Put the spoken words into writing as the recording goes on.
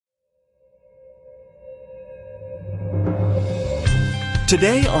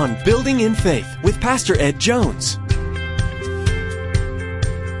Today on Building in Faith with Pastor Ed Jones.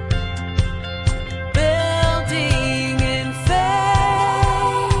 Building in Faith.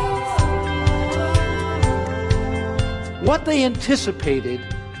 What they anticipated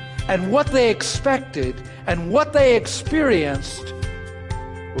and what they expected and what they experienced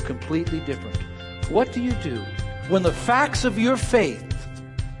were completely different. What do you do when the facts of your faith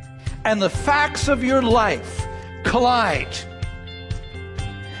and the facts of your life collide?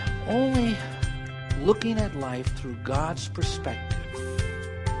 Only looking at life through God's perspective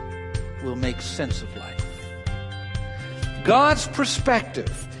will make sense of life. God's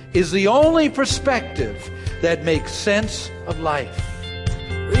perspective is the only perspective that makes sense of life.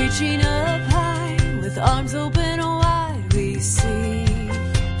 Reaching up high with arms open wide, we see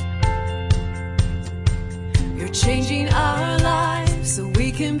you're changing our lives so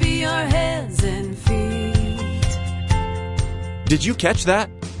we can be your hands and feet. Did you catch that?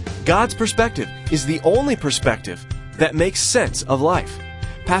 God's perspective is the only perspective that makes sense of life.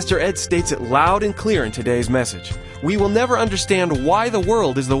 Pastor Ed states it loud and clear in today's message. We will never understand why the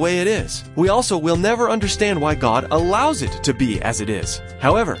world is the way it is. We also will never understand why God allows it to be as it is.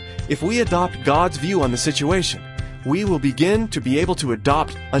 However, if we adopt God's view on the situation, we will begin to be able to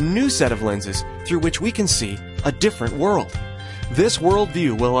adopt a new set of lenses through which we can see a different world. This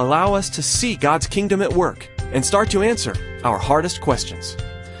worldview will allow us to see God's kingdom at work and start to answer our hardest questions.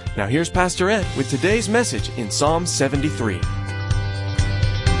 Now here's Pastor Ed with today's message in Psalm 73.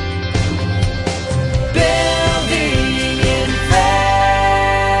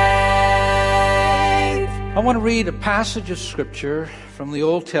 I want to read a passage of Scripture from the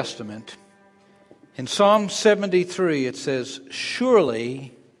Old Testament. In Psalm 73, it says,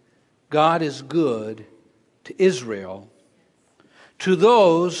 "Surely God is good to Israel, to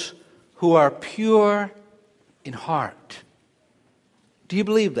those who are pure in heart." Do you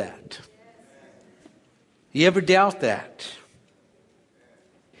believe that? You ever doubt that?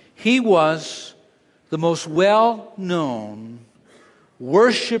 He was the most well-known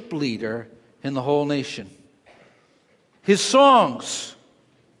worship leader in the whole nation. His songs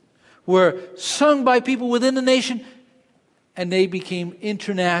were sung by people within the nation, and they became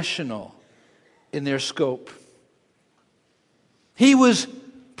international in their scope. He was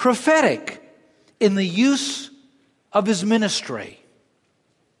prophetic in the use of his ministry.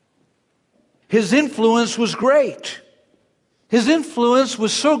 His influence was great. His influence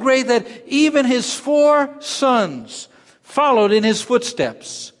was so great that even his 4 sons followed in his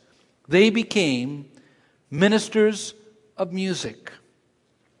footsteps. They became ministers of music.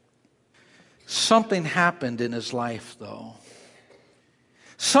 Something happened in his life, though.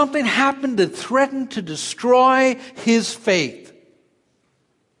 Something happened that threatened to destroy his faith.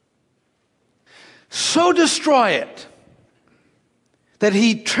 So destroy it that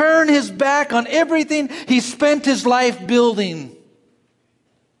he turned his back on everything he spent his life building.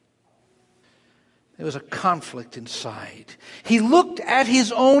 There was a conflict inside. He looked at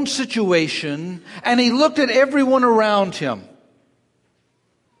his own situation and he looked at everyone around him,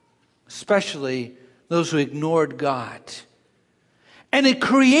 especially those who ignored God. And it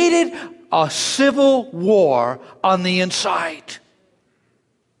created a civil war on the inside.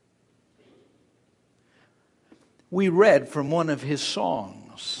 We read from one of his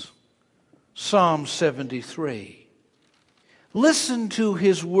songs, Psalm 73. Listen to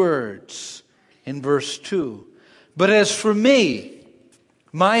his words in verse 2. "But as for me,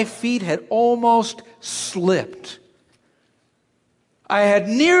 my feet had almost slipped. I had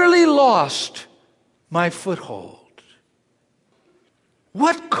nearly lost my foothold."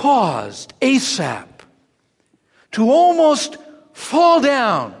 What caused Asaph to almost fall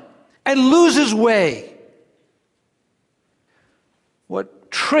down and lose his way?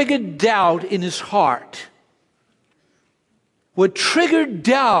 What triggered doubt in his heart? What triggered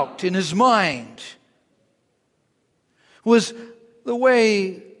doubt in his mind was the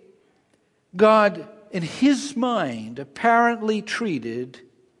way God, in his mind, apparently treated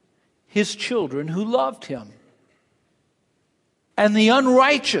his children who loved him, and the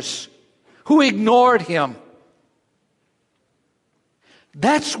unrighteous who ignored him.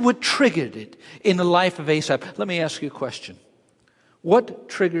 That's what triggered it in the life of Asaph. Let me ask you a question. What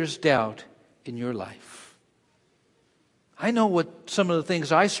triggers doubt in your life? I know what some of the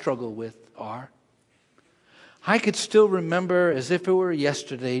things I struggle with are. I could still remember, as if it were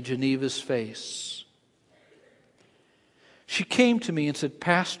yesterday, Geneva's face. She came to me and said,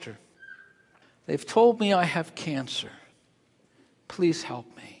 "Pastor, they've told me I have cancer. Please help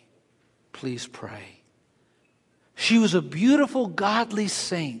me. Please pray." She was a beautiful, godly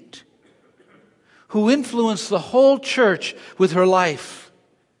saint who influenced the whole church with her life.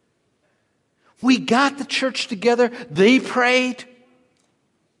 We got the church together. They prayed.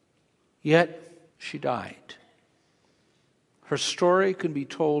 Yet she died. Her story can be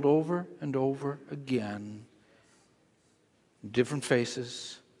told over and over again. Different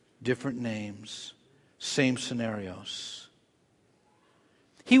faces, different names, same scenarios.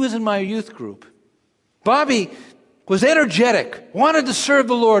 He was in my youth group. Bobby was energetic, wanted to serve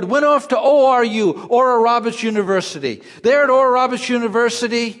the Lord, went off to ORU, Oral Roberts University. There at Oral Roberts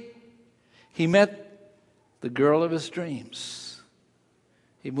University, he met the girl of his dreams.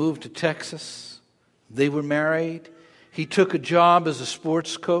 He moved to Texas. They were married. He took a job as a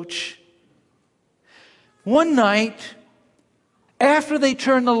sports coach. One night, after they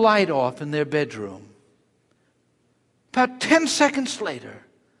turned the light off in their bedroom, about 10 seconds later,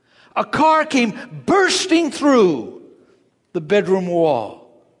 a car came bursting through the bedroom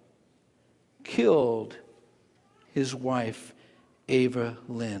wall, killed his wife, Ava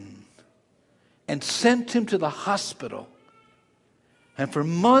Lynn, and sent him to the hospital. And for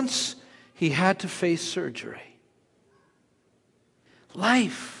months, he had to face surgery.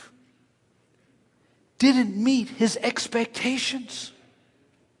 Life didn't meet his expectations.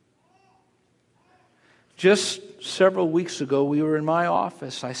 Just several weeks ago, we were in my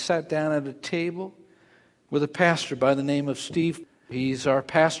office. I sat down at a table with a pastor by the name of Steve. He's our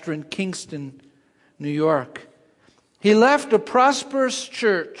pastor in Kingston, New York. He left a prosperous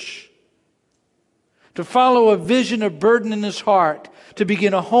church to follow a vision, a burden in his heart, to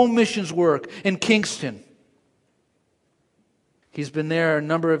begin a home missions work in Kingston. He's been there a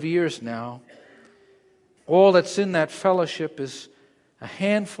number of years now. All that's in that fellowship is a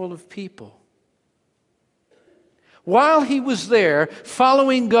handful of people. While he was there,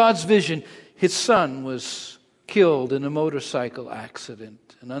 following God's vision, his son was killed in a motorcycle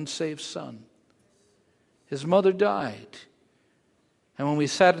accident, an unsaved son. His mother died. And when we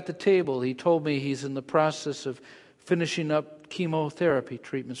sat at the table, he told me he's in the process of finishing up chemotherapy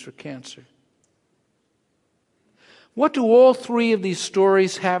treatments for cancer. What do all three of these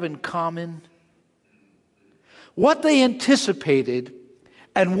stories have in common? What they anticipated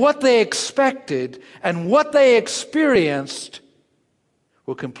and what they expected and what they experienced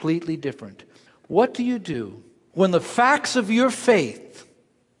were completely different. What do you do when the facts of your faith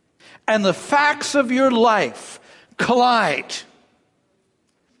and the facts of your life collide?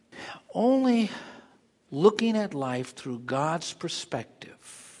 Only looking at life through God's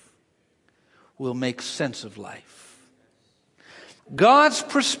perspective will make sense of life. God's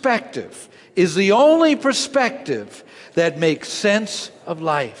perspective is the only perspective that makes sense of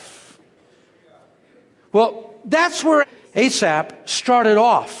life. Well, that's where Asaph started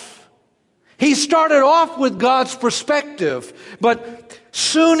off. He started off with God's perspective, but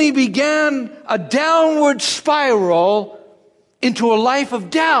soon he began a downward spiral into a life of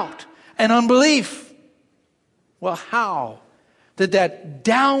doubt and unbelief. Well, how did that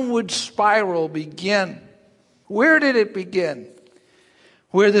downward spiral begin? Where did it begin?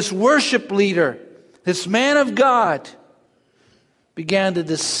 Where this worship leader, this man of God, began to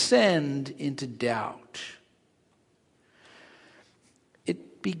descend into doubt.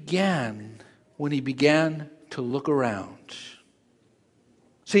 It began when he began to look around.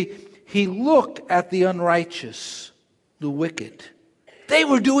 See, he looked at the unrighteous, the wicked. They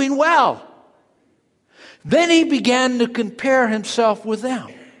were doing well. Then he began to compare himself with them.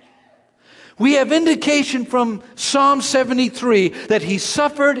 We have indication from Psalm 73 that he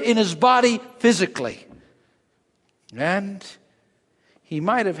suffered in his body physically. And he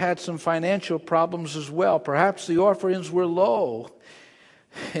might have had some financial problems as well. Perhaps the offerings were low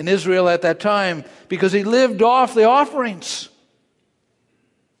in Israel at that time because he lived off the offerings.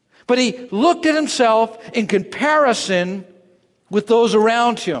 But he looked at himself in comparison with those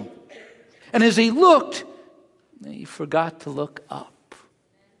around him. And as he looked, he forgot to look up.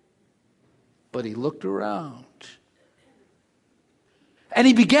 But he looked around. And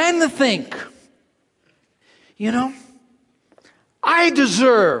he began to think, I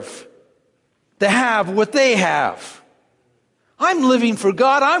deserve to have what they have. I'm living for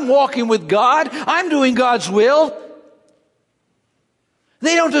God. I'm walking with God. I'm doing God's will.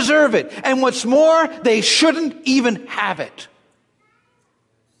 They don't deserve it. And what's more, they shouldn't even have it.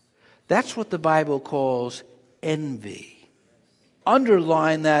 That's what the Bible calls envy.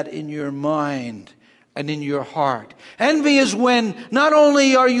 Underline that in your mind and in your heart. Envy is when not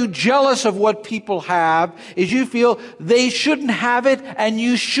only are you jealous of what people have, is you feel they shouldn't have it and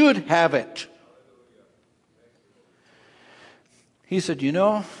you should have it. He said,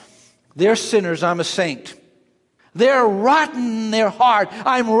 they're sinners, I'm a saint. They're rotten in their heart.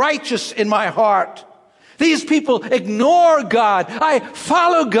 I'm righteous in my heart. These people ignore God. I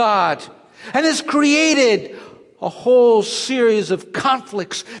follow God. And it's created a whole series of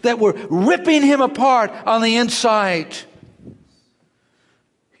conflicts that were ripping him apart on the inside.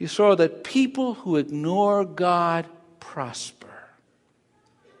 He saw that people who ignore God prosper.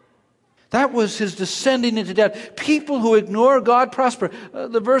 That was his descending into death. People who ignore God prosper.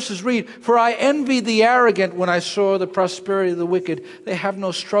 The verses read, "For I envied the arrogant when I saw the prosperity of the wicked. They have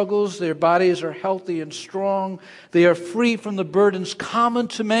no struggles. Their bodies are healthy and strong. They are free from the burdens common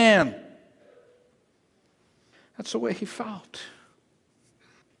to man." That's the way he felt.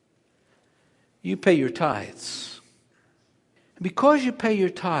 You pay your tithes. And because you pay your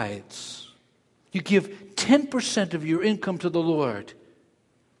tithes, you give 10% of your income to the Lord.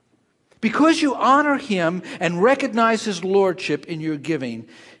 Because you honor Him and recognize His lordship in your giving,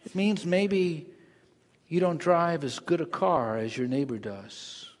 it means maybe you don't drive as good a car as your neighbor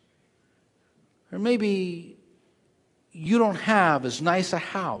does. Or maybe you don't have as nice a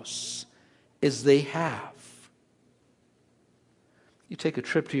house as they have. You take a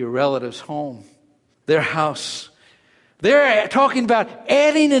trip to your relative's home, their house. They're talking about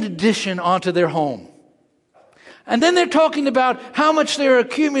adding an addition onto their home. And then they're talking about how much they're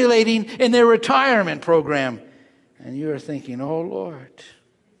accumulating in their retirement program. And you're thinking, oh Lord,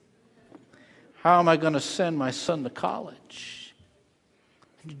 how am I going to send my son to college?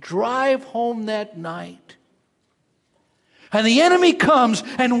 And you drive home that night. And the enemy comes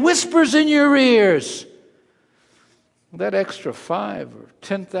and whispers in your ears, that extra $5,000 or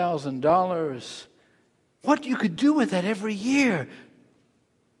 $10,000, what you could do with that every year.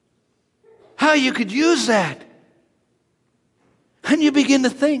 How you could use that. And you begin to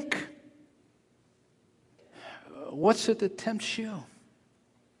think, what's it that tempts you?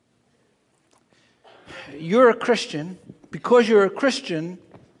 You're a Christian. Because you're a Christian,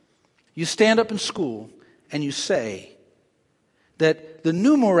 you stand up in school and you say that the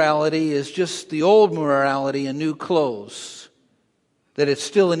new morality is just the old morality in new clothes. That it's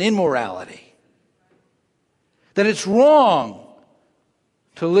still an immorality. That it's wrong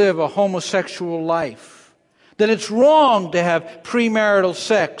to live a homosexual life. That it's wrong to have premarital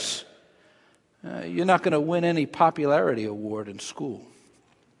sex. You're not going to win any popularity award in school.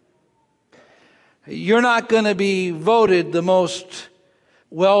 You're not going to be voted the most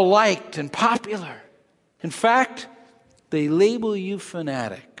well-liked and popular. In fact, they label you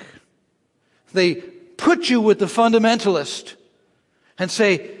fanatic. They put you with the fundamentalist and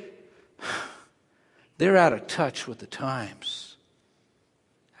say, they're out of touch with the times.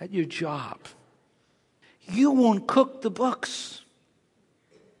 At your job, you won't cook the books.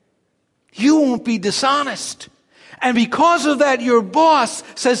 You won't be dishonest. And because of that, your boss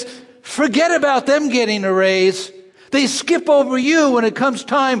says, forget about them getting a raise. They skip over you when it comes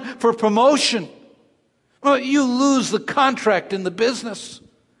time for promotion. Well, you lose the contract in the business.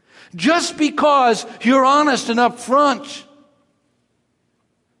 Just because you're honest and upfront.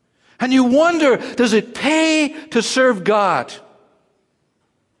 And you wonder, does it pay to serve God?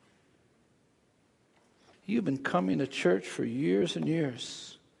 You've been coming to church for years and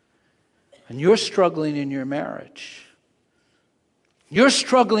years. And you're struggling in your marriage. You're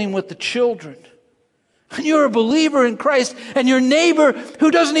struggling with the children. And you're a believer in Christ. And your neighbor,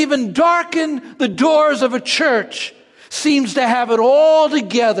 who doesn't even darken the doors of a church, seems to have it all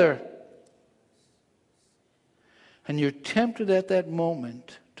together. And you're tempted at that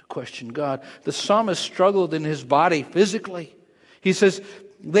moment to question God. The psalmist struggled in his body physically. He says,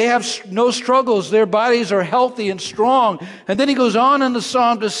 they have no struggles. Their bodies are healthy and strong. And then he goes on in the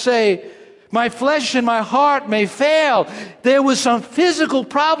psalm to say, my flesh and my heart may fail. There was some physical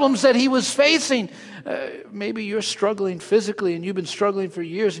problems that he was facing. Maybe you're struggling physically and you've been struggling for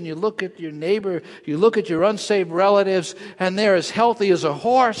years, and you look at your neighbor, you look at your unsaved relatives, and they're as healthy as a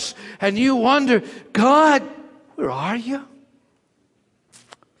horse. And you wonder, God, where are you?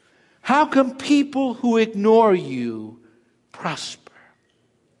 How come people who ignore you prosper?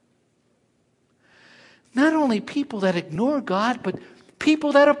 Not only people that ignore God, but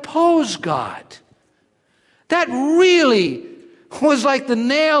people that oppose God. That really was like the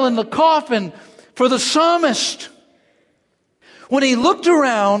nail in the coffin for the psalmist. When he looked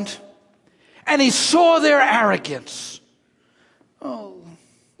around and he saw their arrogance. Oh,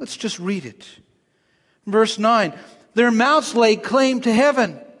 let's just read it. Verse 9, their mouths lay claim to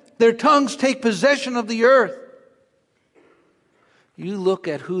heaven. Their tongues take possession of the earth. You look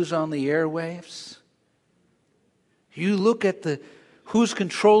at who's on the airwaves. You look at who's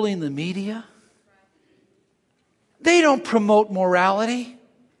controlling the media. They don't promote morality.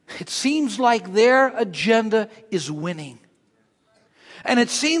 It seems like their agenda is winning. And it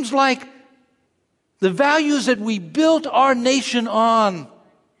seems like the values that we built our nation on,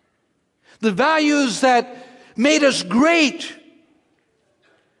 the values that made us great,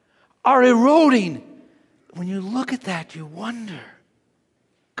 are eroding. When you look at that, you wonder,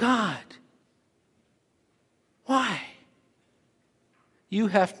 God, why? Hugh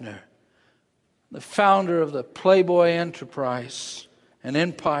Hefner, the founder of the Playboy Enterprise and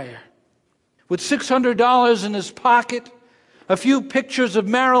Empire, with $600 in his pocket, a few pictures of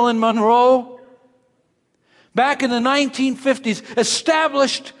Marilyn Monroe, back in the 1950s,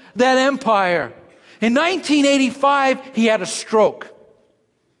 established that empire. In 1985, he had a stroke.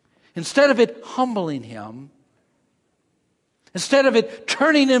 Instead of it humbling him, instead of it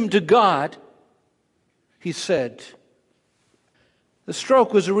turning him to God, he said, the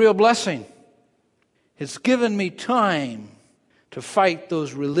stroke was a real blessing. It's given me time to fight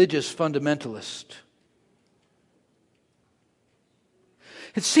those religious fundamentalists.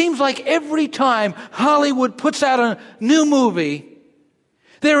 It seems like every time Hollywood puts out a new movie,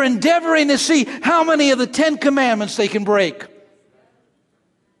 they're endeavoring to see how many of the 10 Commandments they can break.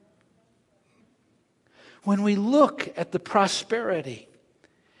 When we look at the prosperity,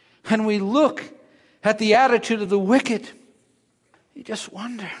 and we look at the attitude of the wicked, you just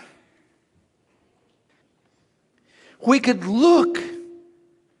wonder. We could look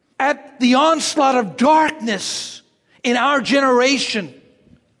at the onslaught of darkness in our generation,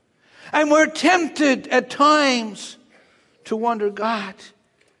 and we're tempted at times to wonder, God,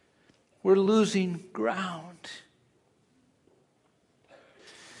 we're losing ground.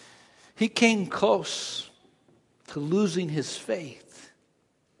 He came close to losing his faith.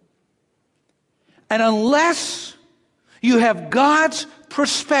 And unless you have God's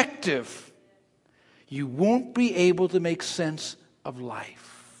perspective, you won't be able to make sense of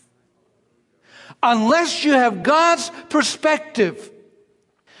life. Unless you have God's perspective,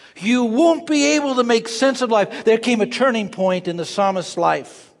 you won't be able to make sense of life. There came a turning point in the psalmist's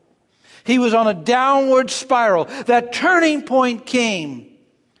life. He was on a downward spiral. That turning point came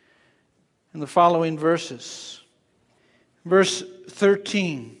in the following verses. Verse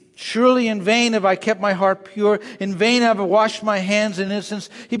 13. Surely in vain have I kept my heart pure. In vain have I washed my hands in innocence.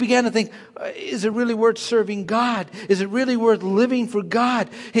 He began to think, is it really worth serving God? Is it really worth living for God?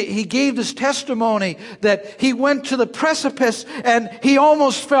 He gave this testimony that he went to the precipice and he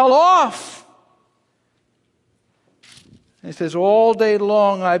almost fell off. He says, all day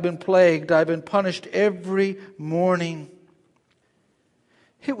long I've been plagued. I've been punished every morning.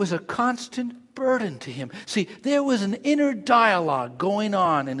 It was a constant burden to him. See, there was an inner dialogue going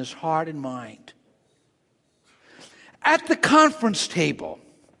on in his heart and mind. At the conference table,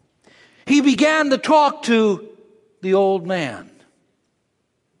 he began to talk to the old man.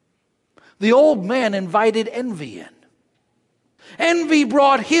 The old man invited envy in. Envy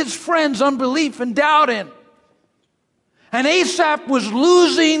brought his friends unbelief and doubt in. And Asaph was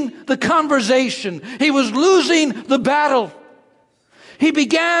losing the conversation. He was losing the battle. He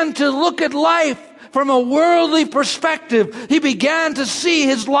began to look at life from a worldly perspective. He began to see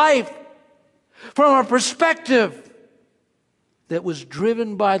his life from a perspective that was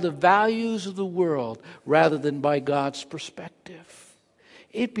driven by the values of the world rather than by God's perspective.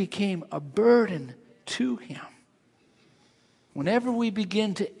 It became a burden to him. Whenever we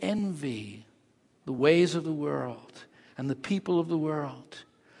begin to envy the ways of the world and the people of the world,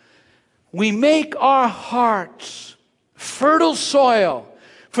 we make our hearts fertile soil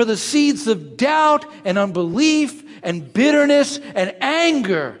for the seeds of doubt and unbelief and bitterness and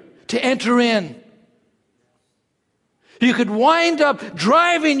anger to enter in. You could wind up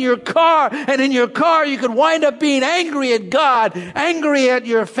driving your car, and in your car you could wind up being angry at God, angry at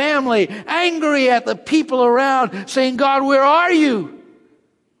your family, angry at the people around, saying, God, where are you?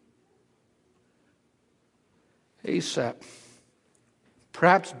 Asaph,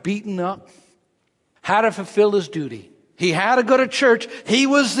 perhaps beaten up, had to fulfill his duty. He had to go to church. He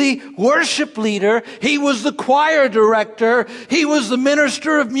was the worship leader. He was the choir director. He was the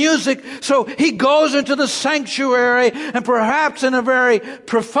minister of music. So he goes into the sanctuary, and perhaps in a very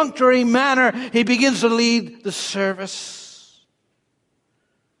perfunctory manner, he begins to lead the service.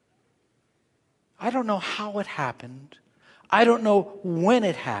 I don't know how it happened. I don't know when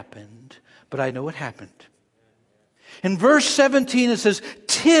it happened, but I know it happened. In verse 17 it says,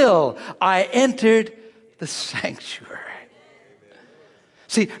 till I entered the sanctuary.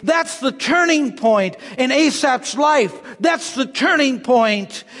 See, that's the turning point in Asaph's life. That's the turning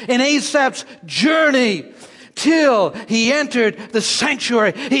point in Asaph's journey. till he entered the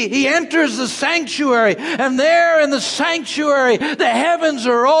sanctuary. He enters the sanctuary, and there in the sanctuary, the heavens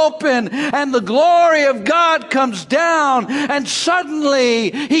are open, and the glory of God comes down, and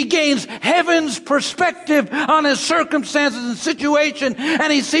suddenly he gains heaven's perspective on his circumstances and situation,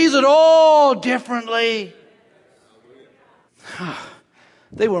 and he sees it all differently.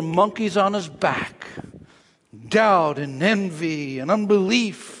 They were monkeys on his back. Doubt and envy and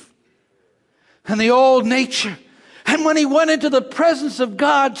unbelief and the old nature. And when he went into the presence of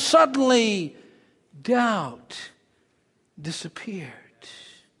God, suddenly doubt disappeared.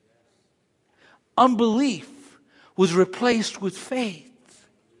 Unbelief was replaced with faith.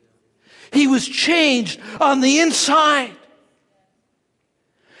 He was changed on the inside.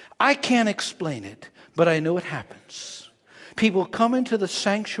 I can't explain it, but I know it happens. People come into the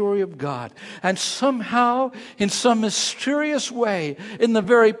sanctuary of God, and somehow, in some mysterious way, in the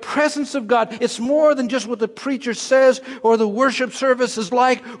very presence of God, it's more than just what the preacher says, or the worship service is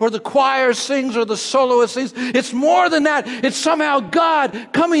like, or the choir sings, or the soloist sings. It's more than that. It's somehow God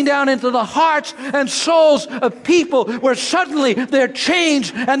coming down into the hearts and souls of people, where suddenly they're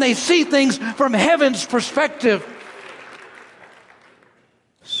changed and they see things from heaven's perspective.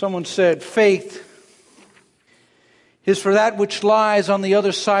 Someone said, faith is for that which lies on the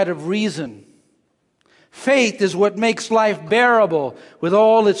other side of reason. Faith is what makes life bearable with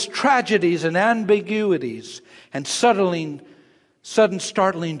all its tragedies and ambiguities and sudden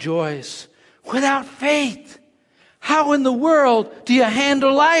startling joys. Without faith, how in the world do you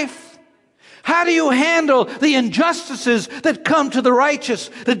handle life? How do you handle the injustices that come to the righteous,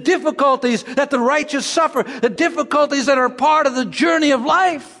 the difficulties that the righteous suffer, the difficulties that are part of the journey of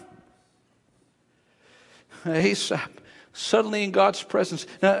life? Asaph, suddenly in God's presence.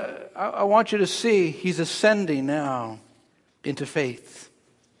 Now, I want you to see he's ascending now into faith.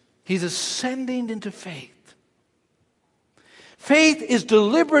 He's ascending into faith. Faith is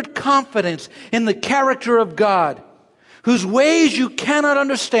deliberate confidence in the character of God, whose ways you cannot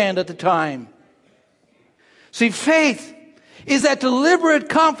understand at the time. See, faith is that deliberate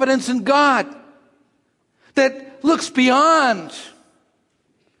confidence in God that looks beyond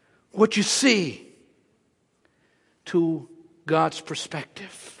what you see to God's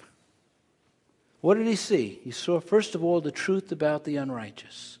perspective. What did he see? He saw, first of all, the truth about the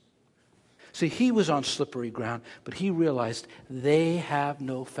unrighteous. See, he was on slippery ground, but he realized they have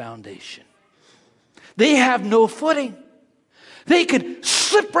no foundation. They have no footing. They could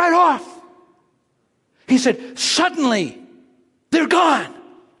slip right off. He said, suddenly, they're gone.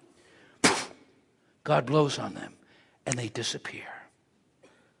 God blows on them, and they disappear.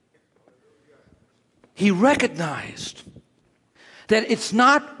 He recognized that it's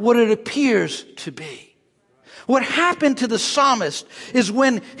not what it appears to be. What happened to the psalmist is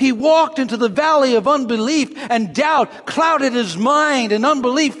when he walked into the valley of unbelief and doubt clouded his mind and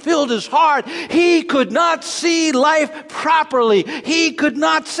unbelief filled his heart, he could not see life properly. He could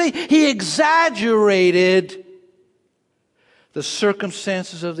not see. He exaggerated the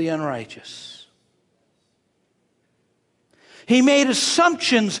circumstances of the unrighteous. He made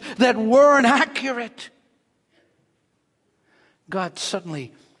assumptions that weren't accurate. God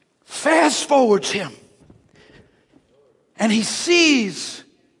suddenly fast forwards him. And he sees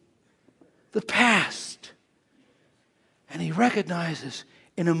the past. And he recognizes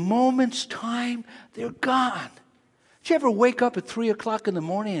in a moment's time, they're gone. Did you ever wake up at 3 o'clock in the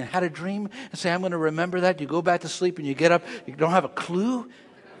morning and had a dream and say, I'm going to remember that? You go back to sleep and you get up, you don't have a clue?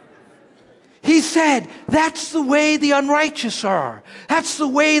 He said, that's the way the unrighteous are. That's the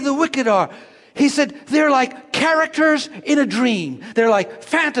way the wicked are. He said, they're like characters in a dream. They're like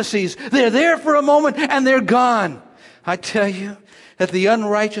fantasies. They're there for a moment and they're gone. I tell you that the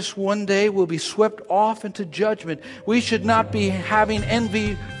unrighteous one day will be swept off into judgment. We should not be having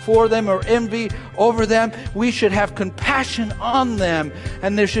envy for them or envy over them. We should have compassion on them.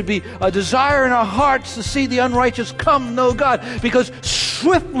 And there should be a desire in our hearts to see the unrighteous come know God, because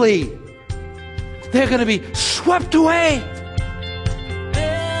swiftly they're going to be swept away.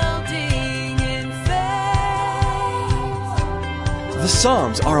 Building in faith. The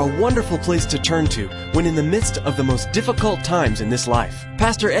Psalms are a wonderful place to turn to when in the midst of the most difficult times in this life.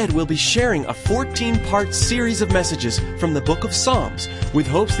 Pastor Ed will be sharing a 14-part series of messages from the book of Psalms with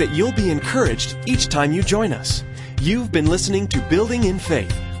hopes that you'll be encouraged each time you join us. You've been listening to Building in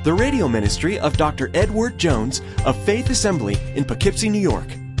Faith, the radio ministry of Dr. Edward Jones of Faith Assembly in Poughkeepsie, New York.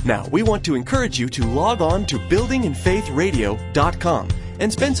 Now, we want to encourage you to log on to buildinginfaithradio.com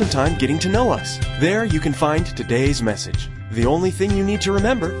and spend some time getting to know us. There you can find today's message. The only thing you need to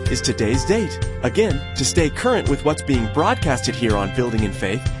remember is today's date. Again, to stay current with what's being broadcasted here on Building in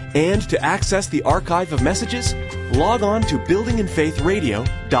Faith and to access the archive of messages, log on to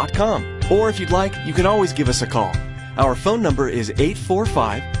buildinginfaithradio.com. Or if you'd like, you can always give us a call. Our phone number is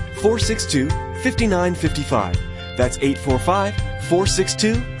 845-462-5955. That's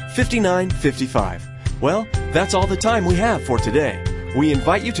 845-462-5955. Well, that's all the time we have for today. We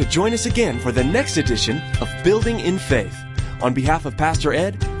invite you to join us again for the next edition of Building in Faith. On behalf of Pastor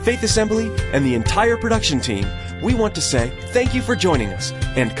Ed, Faith Assembly, and the entire production team, we want to say thank you for joining us,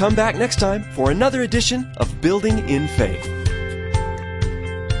 and come back next time for another edition of Building in Faith.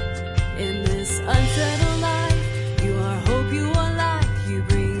 In this unsettled life, you are hope, you are life, you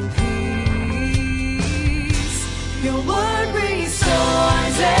bring peace. Your word